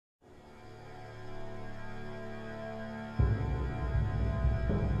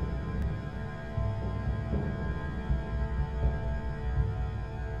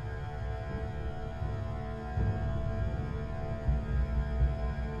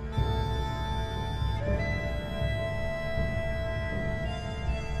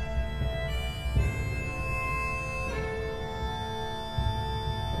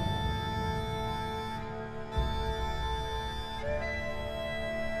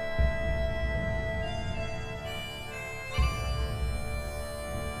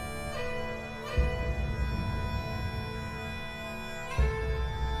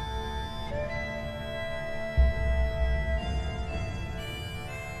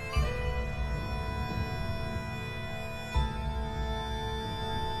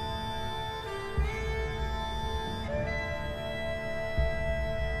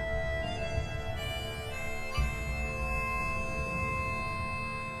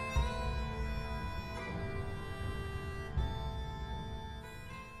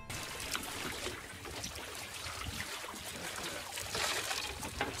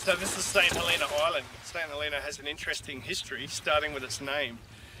So this is St Helena Island. St Helena has an interesting history, starting with its name.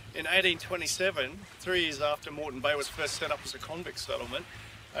 In 1827, 3 years after Moreton Bay was first set up as a convict settlement,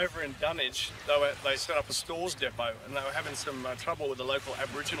 over in Dunwich, they set up a stores depot, and they were having some trouble with a local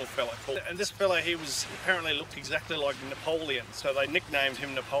Aboriginal fella. And this fella, he was apparently looked exactly like Napoleon, so they nicknamed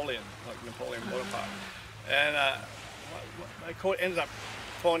him Napoleon, like Napoleon Bonaparte. And they ended up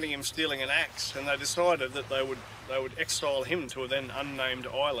finding him stealing an axe, and they decided that they would exile him to a then unnamed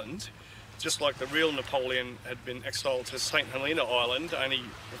island, just like the real Napoleon had been exiled to St Helena Island only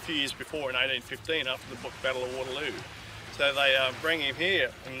a few years before in 1815 after the Battle of Waterloo. So they bring him here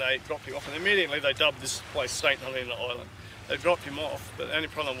and they dropped him off, and immediately they dubbed this place St Helena Island. They dropped him off, but the only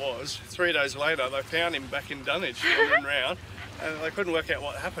problem was 3 days later they found him back in Dunwich wandering around, and they couldn't work out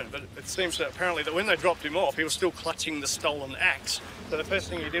what happened. But it seems that apparently that when they dropped him off, he was still clutching the stolen axe. So the first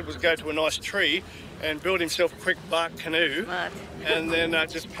thing he did was go to a nice tree and build himself a quick bark canoe, and then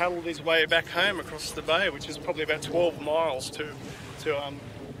just paddled his way back home across the bay, which is probably about 12 miles to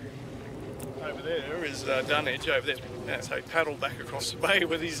over there is Dunwich over there. Yeah, so he paddled back across the bay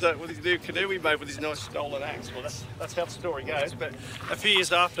with his new canoe he made with his nice stolen axe. Well, that's how the story goes. But a few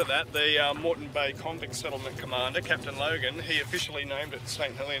years after that, the Moreton Bay convict settlement commander, Captain Logan, he officially named it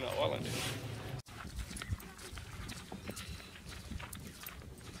St Helena Island.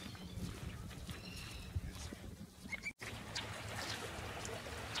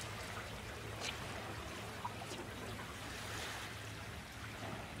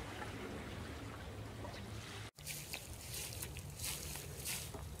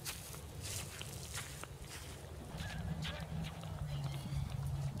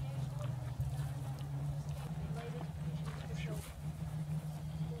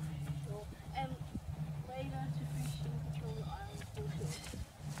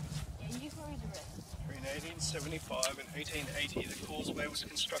 In 1875 and 1880, the causeway was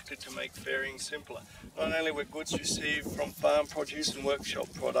constructed to make ferrying simpler. Not only were goods received from farm produce and workshop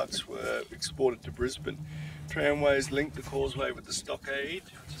products were exported to Brisbane, tramways linked the causeway with the stockade,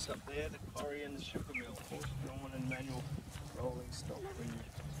 which is up there, the quarry and the sugar mill, horse-drawn and manual rolling stock.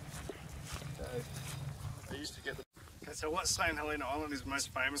 So they used to get the... Okay, so what St Helena Island is most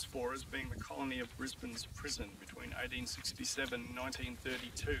famous for is being the colony of Brisbane's prison between 1867 and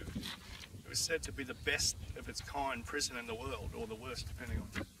 1932. It was said to be the best of its kind prison in the world, or the worst, depending on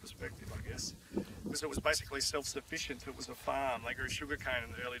perspective, I guess. Because it was basically self-sufficient. It was a farm. They grew sugarcane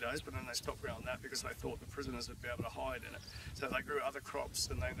in the early days, but then they stopped growing that because they thought the prisoners would be able to hide in it. So they grew other crops,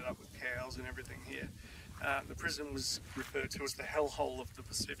 and they ended up with cows and everything here. The prison was referred to as the Hellhole of the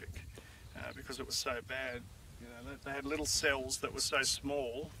Pacific because it was so bad. You know, they had little cells that were so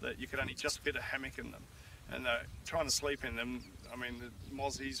small that you could only just fit a hammock in them. And trying to sleep in them, I mean, the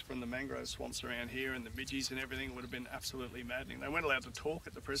mozzies from the mangrove swamps around here and the midgies and everything would have been absolutely maddening. They weren't allowed to talk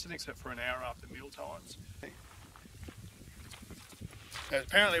at the prison except for an hour after meal times.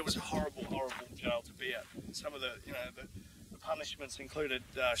 Apparently it was a horrible, horrible jail to be at. Some of the punishments included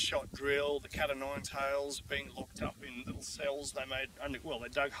shot drill, the cat o' nine tails, being locked up in little cells they made, they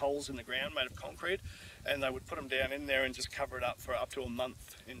dug holes in the ground made of concrete, and they would put them down in there and just cover it up for up to a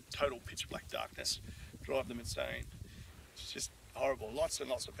month in total pitch black darkness. Drive them insane. It's just horrible. Lots and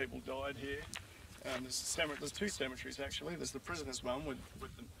lots of people died here. There's 2 cemeteries actually. There's the prisoners' one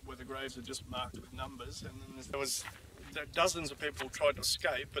where the graves are just marked with numbers, and then there was dozens of people tried to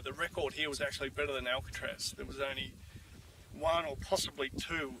escape, but the record here was actually better than Alcatraz. There was only 1 or possibly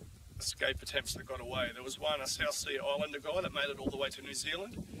 2 escape attempts that got away. There was one, a South Sea Islander guy that made it all the way to New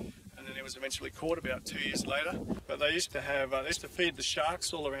Zealand, and then he was eventually caught about 2 years later. But they used to feed the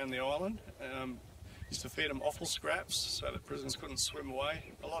sharks all around the island. Used to feed them offal scraps so that prisoners couldn't swim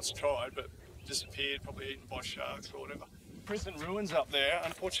away. A lot's tried, but disappeared, probably eaten by sharks or whatever. Prison ruins up there.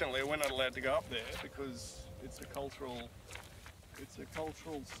 Unfortunately, we're not allowed to go up there because it's a cultural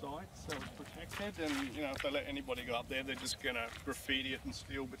site, so it's protected. And if they let anybody go up there, they're just going to graffiti it and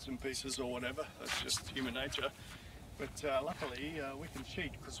steal bits and pieces or whatever. That's just human nature. But luckily, we can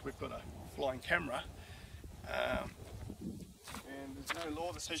cheat because we've got a flying camera. And there's no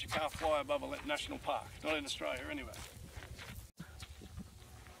law that says you can't fly above a national park, not in Australia anyway.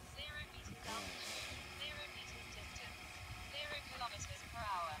 0 meters down, 0 meters distance, 0 kilometers per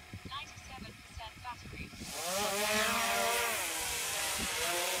hour, 97% battery.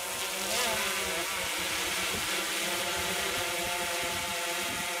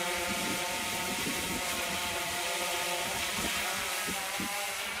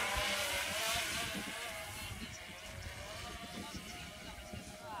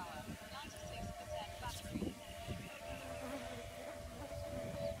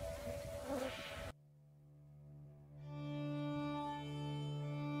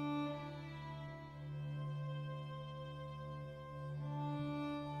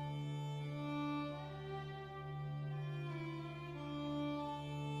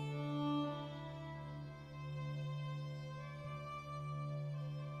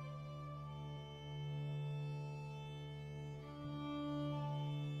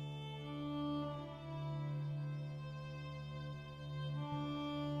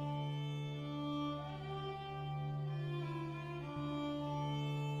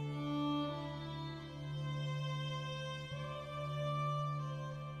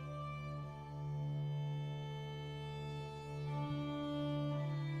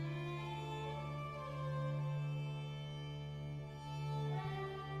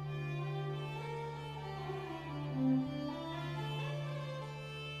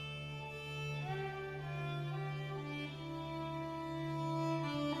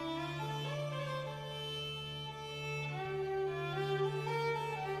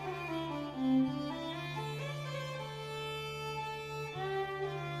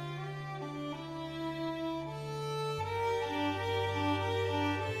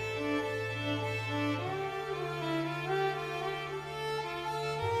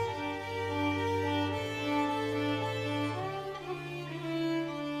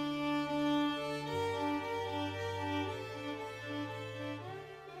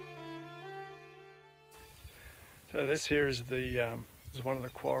 So this here is is one of the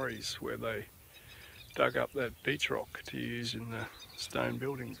quarries where they dug up that beach rock to use in the stone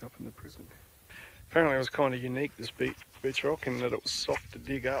buildings up in the prison. Apparently it was kind of unique, this beach rock, in that it was soft to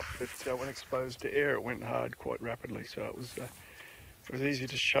dig up, but when exposed to air it went hard quite rapidly. So it was easy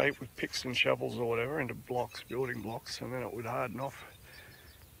to shape with picks and shovels or whatever into blocks, building blocks, and then it would harden off.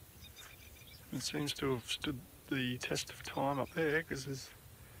 It seems to have stood the test of time up there because there's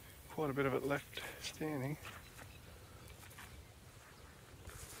quite a bit of it left standing.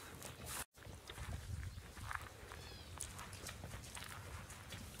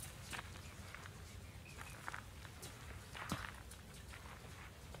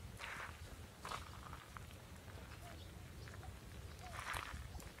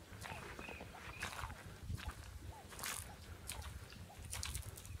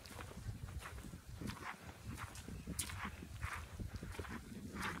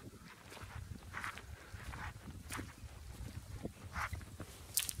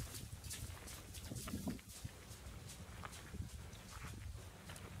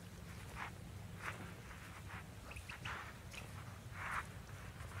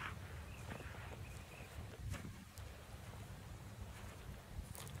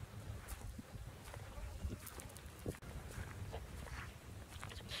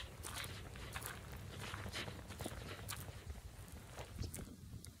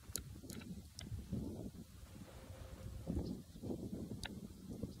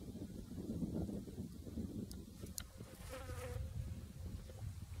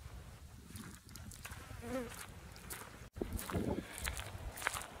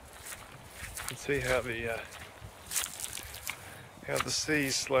 You can see how the sea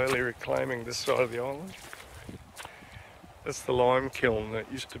is slowly reclaiming this side of the island. That's the lime kiln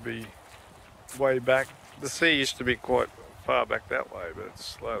that used to be way back. The sea used to be quite far back that way, but it's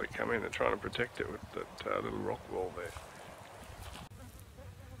slowly come in. They're trying to protect it with that little rock wall there.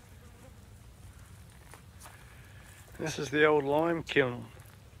 This is the old lime kiln,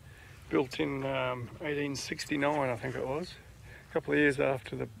 built in 1869, I think it was, a couple of years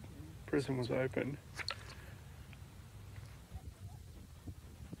after the prison was opened.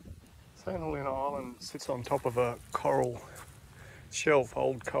 St Helena Island sits on top of a coral shelf,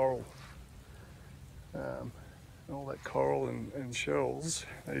 old coral. All that coral and shells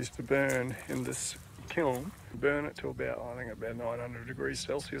they used to burn in this kiln, burn it to about, I think about 900 degrees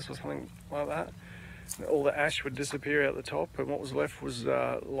Celsius or something like that. And all the ash would disappear out the top, and what was left was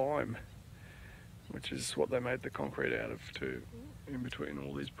lime, which is what they made the concrete out of too, in between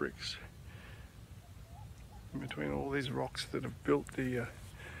all these bricks, in between all these rocks that have built the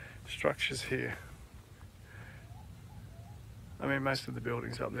structures here. I mean, most of the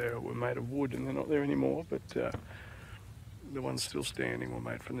buildings up there were made of wood and they're not there anymore, but the ones still standing were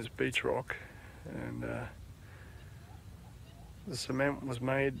made from this beach rock, and the cement was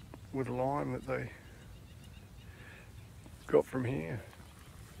made with lime that they got from here.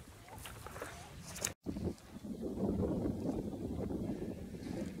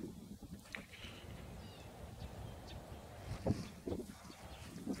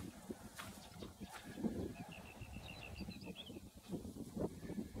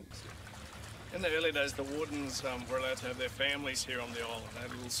 In the early days, the wardens were allowed to have their families here on the island. They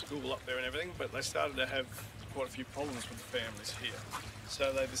had a little school up there and everything, but they started to have quite a few problems with the families here.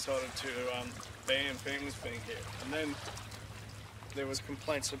 So they decided to ban families being here. And then there was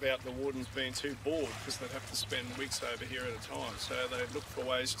complaints about the wardens being too bored because they'd have to spend weeks over here at a time. So they looked for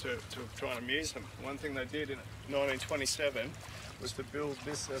ways to try and amuse them. One thing they did in 1927 was to build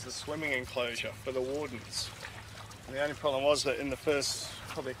this as a swimming enclosure for the wardens. And the only problem was that in the first,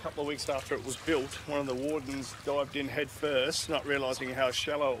 probably a couple of weeks after it was built, one of the wardens dived in head first, not realising how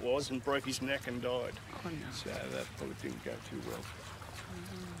shallow it was, and broke his neck and died. Oh, no. So that probably didn't go too well.